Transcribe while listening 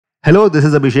Hello, this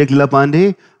is Abhishek Leela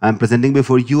Pandey. I'm presenting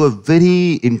before you a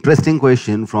very interesting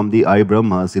question from the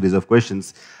iBrahma series of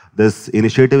questions. This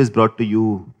initiative is brought to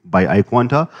you by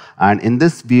Quanta, and in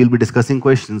this we will be discussing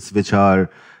questions which are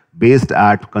based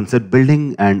at concept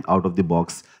building and out of the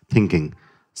box thinking.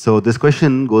 So this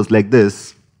question goes like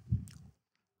this.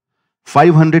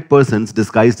 500 persons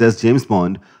disguised as James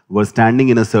Bond were standing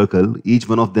in a circle. Each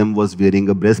one of them was wearing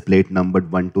a breastplate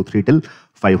numbered 1, 2, 3 till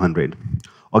 500.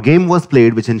 A game was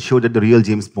played which ensured that the real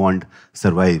James Bond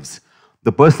survives.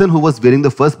 The person who was wearing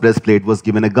the first breastplate was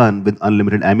given a gun with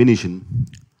unlimited ammunition.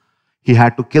 He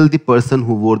had to kill the person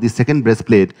who wore the second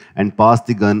breastplate and pass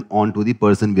the gun on to the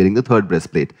person wearing the third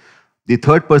breastplate. The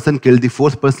third person killed the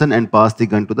fourth person and passed the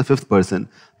gun to the fifth person.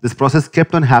 This process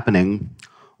kept on happening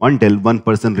until one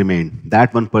person remained.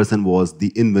 That one person was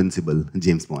the Invincible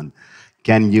James Bond.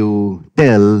 Can you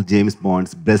tell James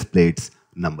Bond's breastplate's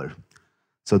number?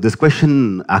 So this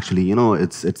question actually,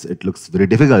 it looks very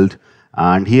difficult.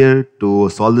 And here to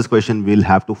solve this question, we'll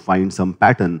have to find some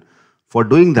pattern. For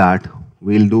doing that,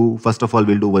 first of all,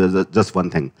 we'll do just one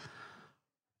thing.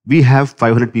 We have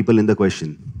 500 people in the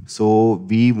question. So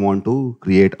we want to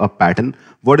create a pattern.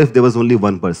 What if there was only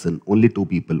one person, only two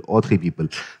people or three people?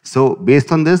 So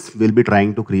based on this, we'll be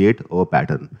trying to create a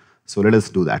pattern. So let us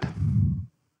do that.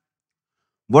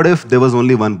 What if there was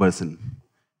only one person?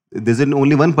 There's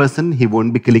only one person, he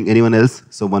won't be killing anyone else.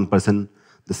 So one person,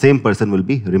 the same person will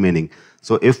be remaining.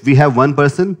 So if we have one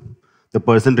person, the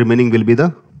person remaining will be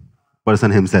the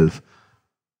person himself.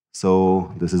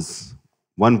 So this is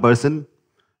one person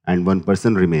and one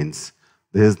person remains.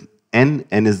 This is n.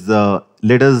 N is the,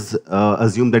 let us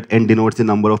assume that n denotes the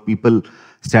number of people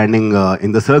standing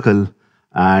in the circle.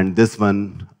 And this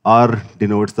one, R,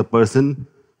 denotes the person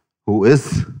who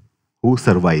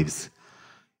survives.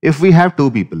 If we have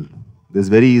two people, this is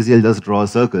very easy, I'll just draw a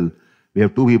circle. We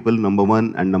have two people, number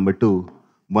one and number two.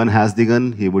 One has the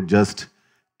gun, he would just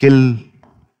kill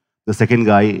the second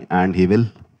guy and he will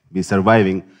be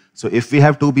surviving. So if we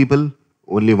have two people,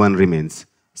 only one remains.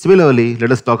 Similarly,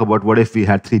 let us talk about what if we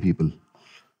had three people.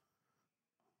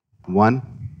 1,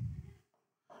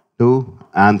 2,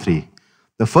 and 3.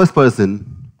 The first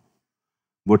person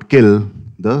would kill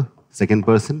the second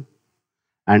person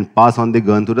and pass on the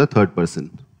gun to the third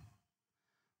person.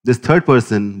 This third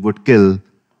person would kill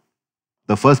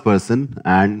the first person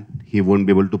and he won't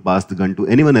be able to pass the gun to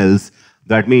anyone else.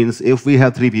 That means if we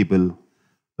have three people,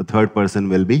 the third person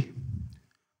will be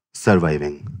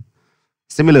surviving.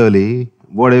 Similarly,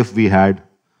 what if we had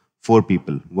four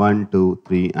people? 1, 2,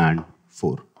 3, and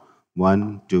 4.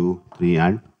 1, 2, 3,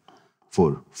 and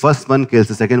 4. First one kills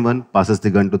the second one, passes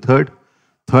the gun to third.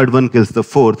 Third one kills the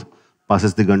fourth,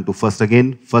 passes the gun to first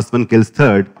again. First one kills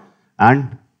third,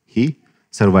 and he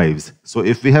survives. So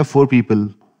if we have four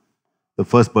people, the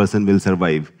first person will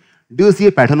survive. Do you see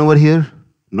a pattern over here?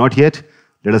 Not yet.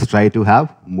 Let us try to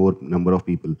have more number of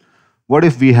people. What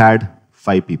if we had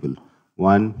 5 people?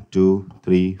 1, 2,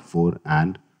 3, 4,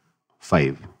 and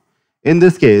 5. In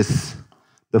this case,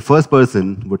 the first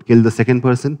person would kill the second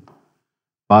person,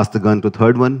 pass the gun to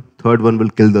third one will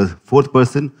kill the fourth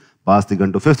person, pass the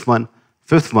gun to fifth one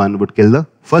would kill the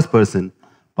first person,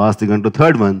 pass the gun to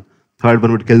third one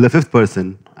would kill the fifth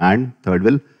person, and third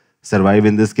will survive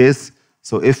in this case.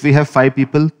 So if we have 5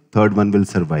 people, third one will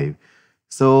survive.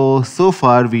 So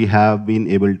far we have been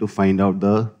able to find out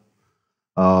the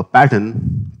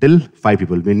pattern till 5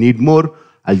 people. We need more.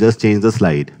 I'll just change the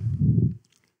slide.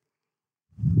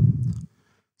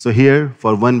 So here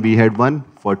for 1 we had 1,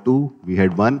 for 2 we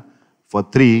had 1, for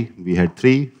 3 we had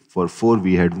 3, for 4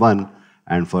 we had 1,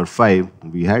 and for 5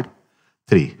 we had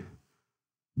 3.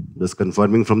 Just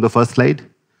confirming from the first slide.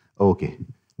 Okay.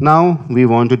 Now we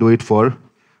want to do it for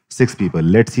 6 people.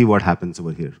 Let's see what happens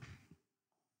over here.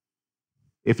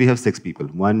 If we have 6 people,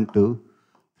 1, 2,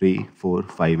 3, 4,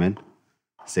 5, and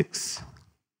 6.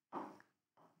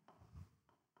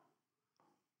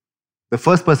 The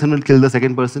first person will kill the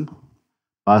second person,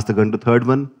 pass the gun to third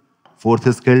one, fourth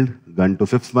is killed, gun to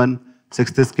fifth one,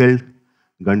 sixth is killed,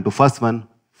 gun to first one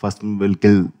will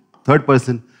kill third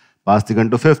person, pass the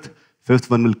gun to fifth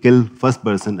one will kill first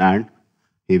person, and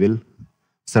he will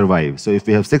survive. So if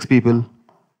we have 6 people,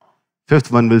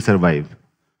 fifth one will survive.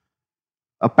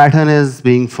 A pattern is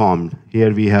being formed.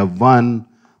 Here we have 1,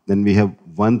 then we have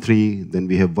 1, 3, then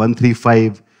we have 1, 3,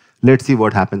 5. Let's see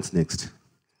what happens next.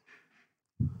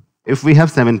 If we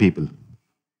have 7 people,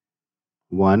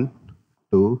 1,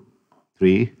 2,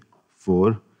 3,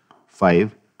 4,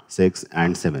 5, 6,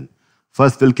 and 7.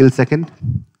 First will kill second,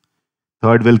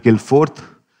 third will kill fourth,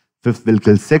 fifth will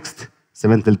kill sixth,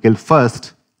 seventh will kill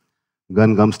first.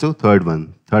 Gun comes to third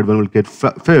one will kill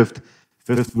fifth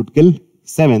would kill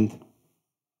 7th.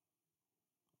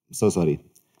 So sorry.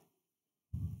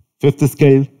 5th is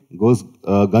killed,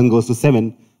 gun goes to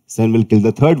 7. 7 will kill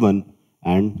the 3rd one,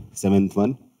 and 7th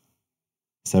one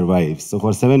survives. So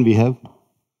for 7, we have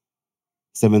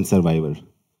 7th survivor.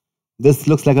 This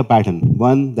looks like a pattern.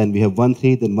 1, then we have 1,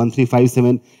 3, then 1, 3, 5,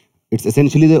 7. It's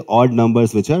essentially the odd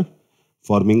numbers which are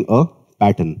forming a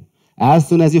pattern. As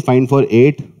soon as you find for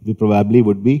 8, we probably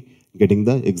would be getting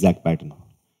the exact pattern.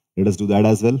 Let us do that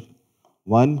as well.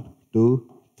 1, 2,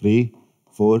 3,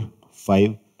 4,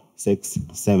 5, 6,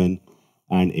 7,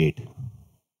 and 8.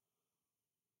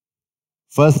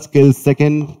 First kills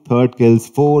second, third kills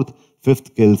fourth,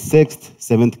 fifth kills sixth,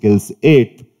 seventh kills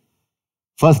eighth.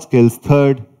 First kills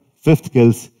third, fifth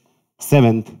kills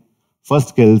seventh,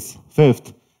 first kills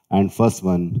fifth, and first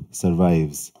one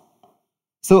survives.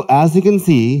 So as you can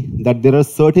see that there are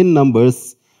certain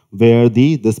numbers where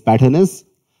this pattern is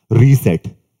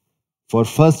reset. For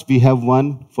first we have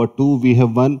 1, for 2 we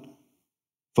have 1,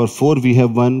 for 4 we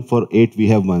have 1, for 8 we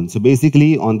have 1. So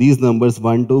basically on these numbers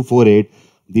 1, 2, 4, 8,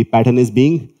 the pattern is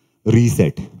being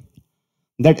reset.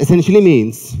 That essentially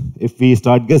means if we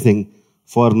start guessing,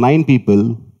 for 9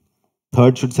 people,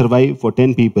 third should survive, for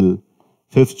 10 people,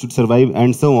 fifth should survive,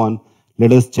 and so on.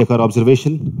 Let us check our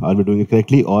observation. Are we doing it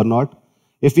correctly or not?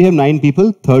 If we have 9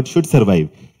 people, third should survive.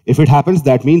 If it happens,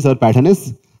 that means our pattern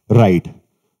is right.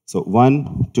 So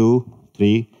 1, 2,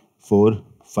 3, 4,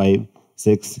 5,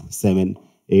 6, 7,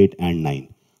 8, and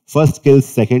 9. First kills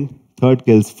second, third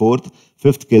kills fourth,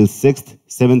 fifth kills sixth,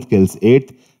 seventh kills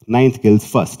eighth, ninth kills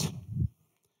first.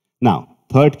 Now,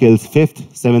 third kills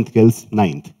fifth, seventh kills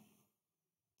ninth.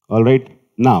 All right.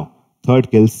 Now, third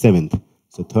kills seventh.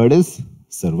 So third is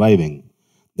surviving.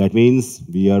 That means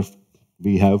we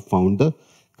have found the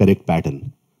correct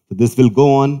pattern. So this will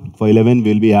go on. For 11,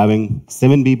 we will be having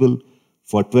 7 people.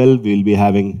 For 12, we will be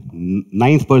having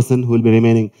 9th person who will be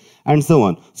remaining, and so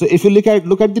on. So if you look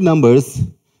at the numbers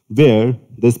where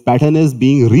this pattern is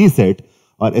being reset,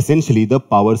 are essentially the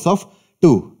powers of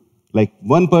 2. Like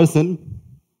 1 person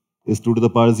is 2 to the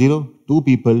power 0, 2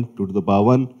 people 2 to the power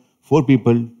 1, 4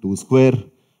 people 2 square,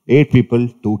 8 people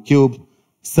 2 cube.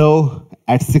 So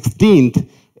at 16th,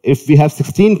 if we have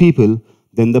 16 people,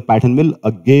 then the pattern will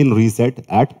again reset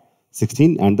at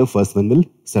 16 and the first one will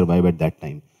survive at that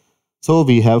time. So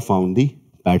we have found the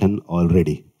pattern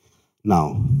already.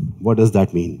 Now, what does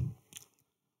that mean?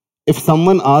 If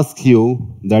someone asks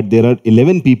you that there are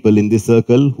 11 people in this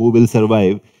circle who will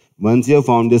survive, once you have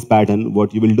found this pattern,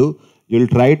 what you will do? You will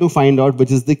try to find out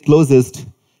which is the closest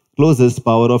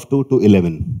power of 2 to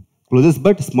 11. Closest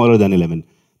but smaller than 11.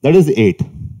 That is 8.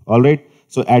 All right.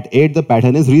 So at 8, the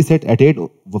pattern is reset. At 8,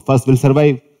 first will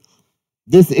survive.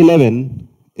 This 11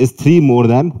 is 3 more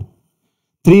than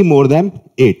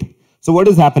 8. So what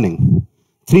is happening?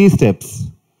 3 steps.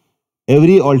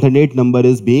 Every alternate number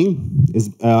is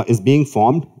being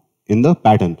formed in the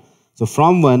pattern. So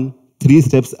from 1, 3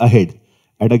 steps ahead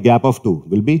at a gap of 2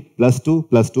 will be plus 2,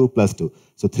 plus 2, plus 2.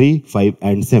 So 3, 5,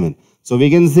 and 7. So we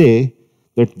can say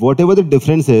that whatever the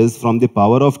difference is from the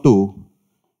power of 2,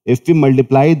 if we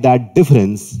multiply that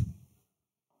difference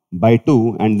by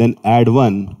 2 and then add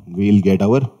 1, we will get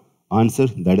our answer,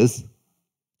 that is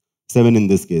 7 in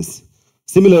this case.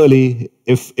 Similarly,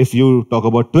 if you talk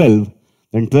about 12,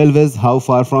 then 12 is how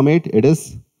far from 8? It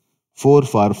is 4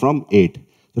 far from 8.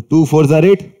 So 2 4s are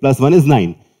 8, plus 1 is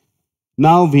 9.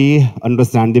 Now we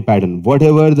understand the pattern.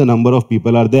 Whatever the number of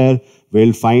people are there,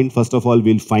 we'll find, first of all,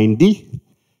 we'll find the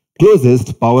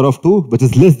closest power of 2, which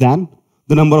is less than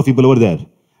the number of people over there.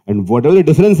 And whatever the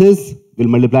difference is, we'll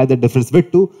multiply that difference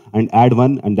with 2 and add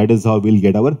 1, and that is how we'll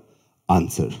get our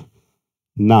answer.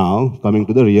 Now, coming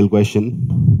to the real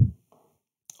question.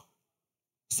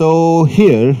 So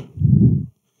here,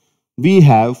 we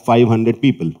have 500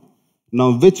 people.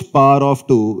 Now, which power of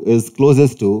 2 is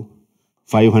closest to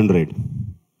 500?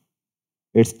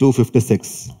 It's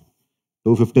 256.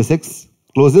 256,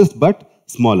 closest but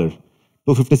smaller.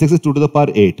 256 is 2 to the power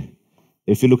 8.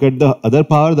 If you look at the other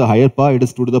power, the higher power, it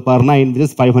is 2 to the power 9, which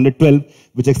is 512,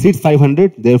 which exceeds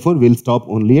 500. Therefore, we'll stop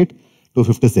only at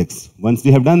 256. Once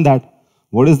we have done that,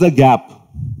 what is the gap?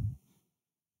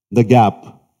 The gap,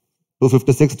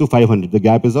 256 to 500. The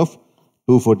gap is of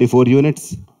 244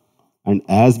 units. And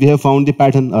as we have found the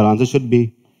pattern, our answer should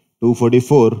be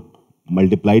 244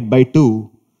 multiplied by 2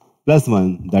 plus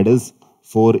 1, that is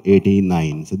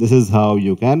 489. So this is how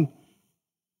you can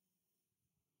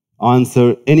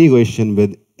answer any question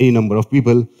with any number of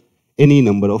people,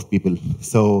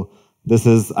 So this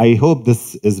is, I hope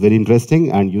this is very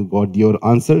interesting and you got your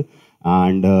answer,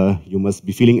 and you must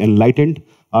be feeling enlightened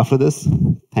after this.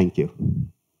 Thank you.